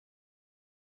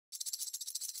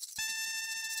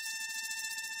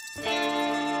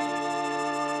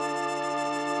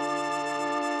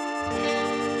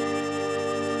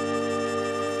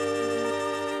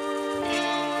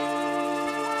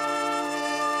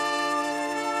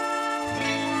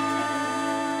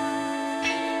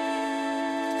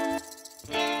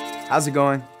How's it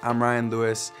going? I'm Ryan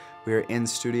Lewis. We're in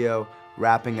studio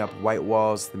wrapping up White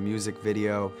Walls, the music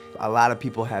video. A lot of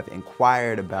people have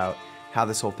inquired about how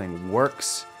this whole thing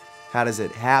works. How does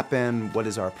it happen? What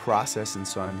is our process? And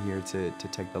so I'm here to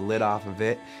take the lid off of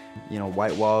it. You know,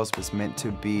 White Walls was meant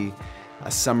to be a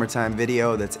summertime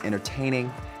video that's entertaining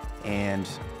and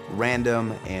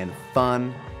random and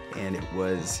fun. And it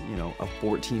was, you know, a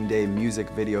 14-day music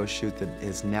video shoot that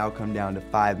has now come down to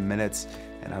 5 minutes.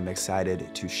 And I'm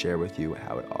excited to share with you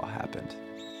how it all happened.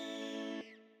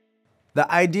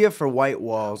 The idea for White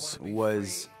Walls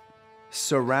was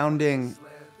surrounding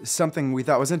something we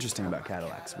thought was interesting about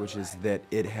Cadillacs, which is that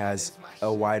it has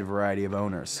a wide variety of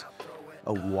owners.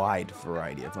 A wide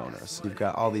variety of owners. You've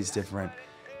got all these different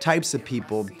types of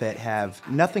people that have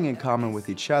nothing in common with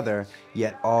each other,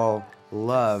 yet all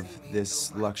love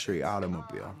this luxury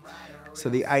automobile. So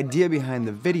the idea behind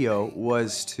the video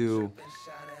was to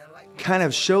kind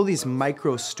of show these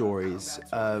micro stories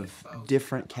of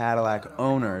different Cadillac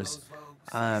owners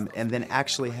and then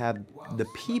actually have the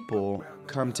people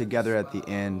come together at the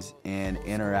end and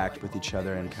interact with each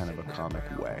other in kind of a comic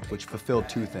way, which fulfilled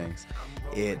two things.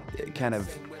 It kind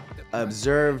of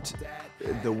observed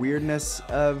the weirdness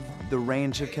of the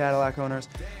range of Cadillac owners,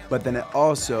 but then it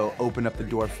also opened up the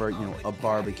door for, you know, a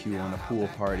barbecue and a pool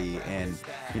party and,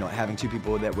 you know, having two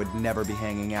people that would never be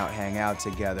hang out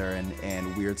together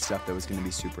and weird stuff that was going to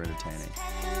be super entertaining.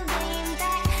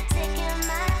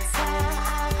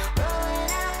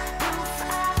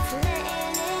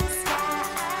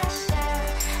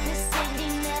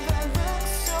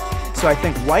 So I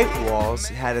think White Walls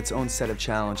had its own set of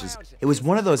challenges. It was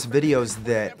one of those videos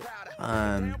that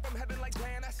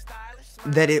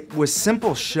it was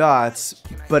simple shots,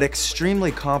 but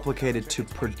extremely complicated to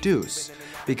produce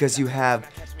because you have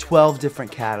 12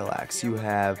 different Cadillacs. You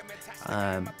have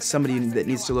somebody that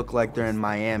needs to look like they're in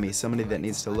Miami, somebody that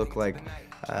needs to look like,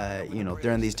 you know,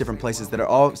 they're in these different places that are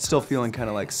all still feeling kind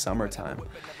of like summertime.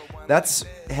 That's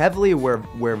heavily where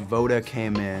Voda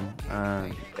came in.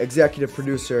 Executive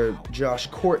producer Josh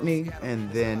Courtney,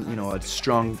 and then, you know, a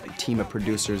strong team of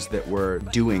producers that were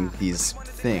doing these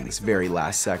things very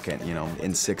last second. You know,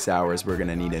 in 6 hours we're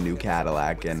gonna need a new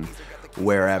Cadillac and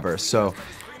wherever. So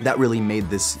that really made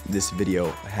this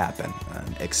video happen,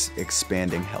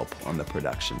 expanding help on the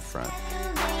production front.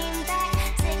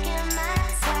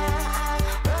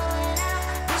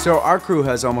 So our crew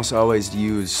has almost always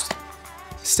used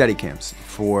Steadicams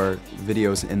for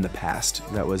videos in the past.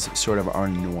 That was sort of our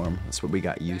norm. That's what we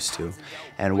got used to.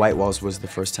 And White Walls was the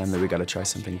first time that we got to try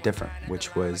something different,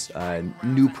 which was a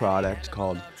new product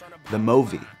called the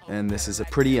Movi. And this is a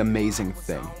pretty amazing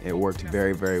thing. It worked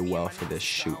very, very well for this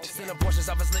shoot.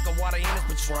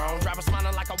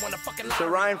 So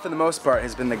Ryan, for the most part,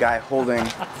 has been the guy holding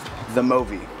the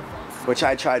Movi, which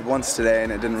I tried once today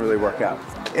and it didn't really work out.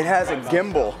 It has a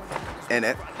gimbal in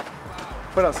it.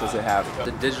 What else does it have?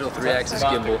 The digital 3-axis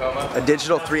gimbal. A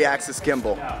digital 3-axis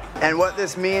gimbal. And what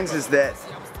this means is that,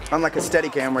 unlike a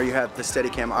Steadicam where you have the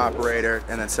Steadicam operator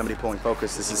and then somebody pulling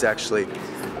focus, this is actually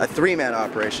a 3-man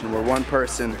operation where one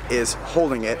person is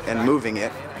holding it and moving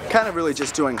it, kind of really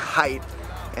just doing height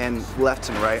and left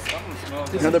and right.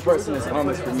 Another person is on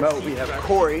this remote. We have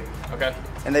Corey,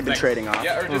 and they've been trading off.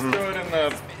 Yeah, or just throw it in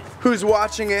the... Who's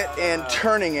watching it and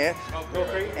turning it,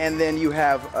 and then you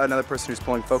have another person who's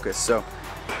pulling focus. So,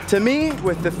 to me,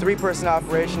 with the 3-person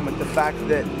operation, with the fact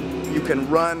that you can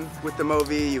run with the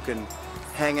Movi, you can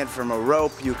hang it from a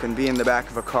rope, you can be in the back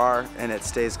of a car, and it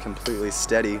stays completely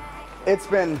steady. It's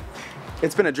been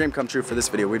a dream come true for this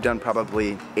video. We've done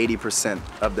probably 80%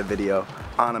 of the video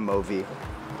on a Movi,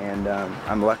 and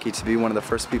I'm lucky to be one of the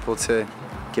first people to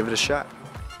give it a shot.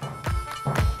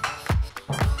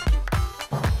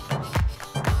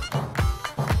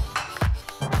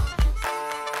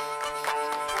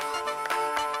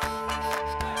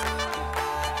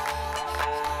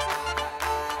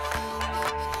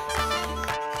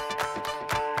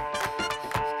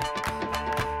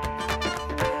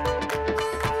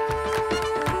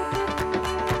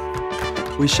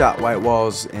 We shot White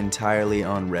Walls entirely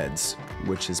on reds,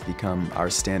 which has become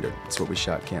our standard. It's what we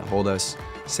shot Can't Hold Us,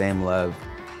 Same Love,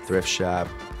 Thrift Shop,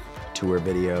 tour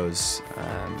videos.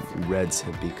 Reds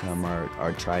have become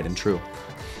our tried and true.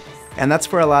 And that's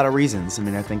for a lot of reasons. I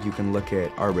mean, I think you can look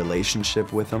at our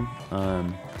relationship with them.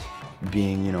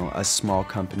 Being, you know, a small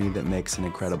company that makes an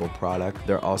incredible product.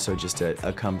 They're also just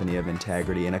a company of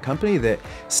integrity and a company that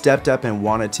stepped up and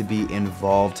wanted to be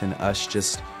involved in us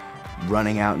just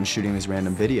running out and shooting these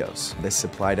random videos. They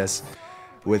supplied us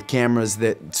with cameras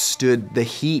that stood the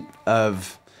heat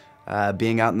of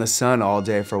being out in the sun all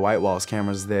day for White Walls,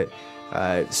 cameras that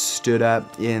stood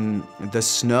up in the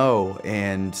snow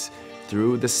and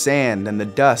through the sand and the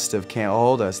dust of Can't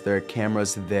Hold Us. They're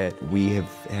cameras that we have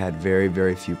had very,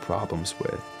 very few problems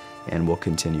with and will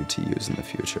continue to use in the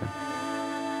future.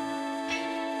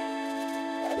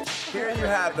 Here you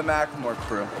have the Macklemore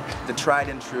crew, the tried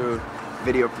and true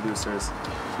video producers.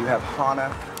 You have HONNA,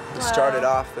 who started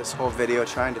off this whole video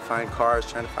trying to find cars,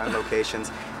 trying to find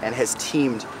locations, and has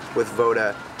teamed with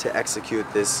Voda to execute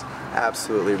this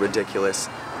absolutely ridiculous,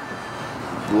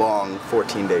 long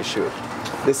 14-day shoot.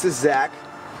 This is Zach.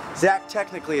 Zach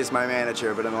technically is my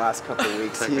manager, but in the last couple of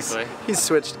weeks, he's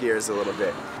switched gears a little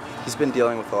bit. He's been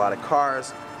dealing with a lot of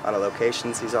cars, a lot of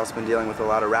locations. He's also been dealing with a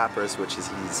lot of rappers, which is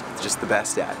he's just the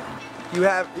best at. You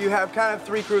have kind of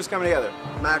three crews coming together: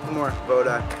 Macklemore,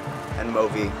 Voda, and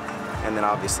Movi, and then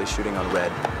obviously shooting on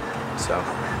red. So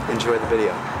enjoy the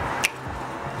video.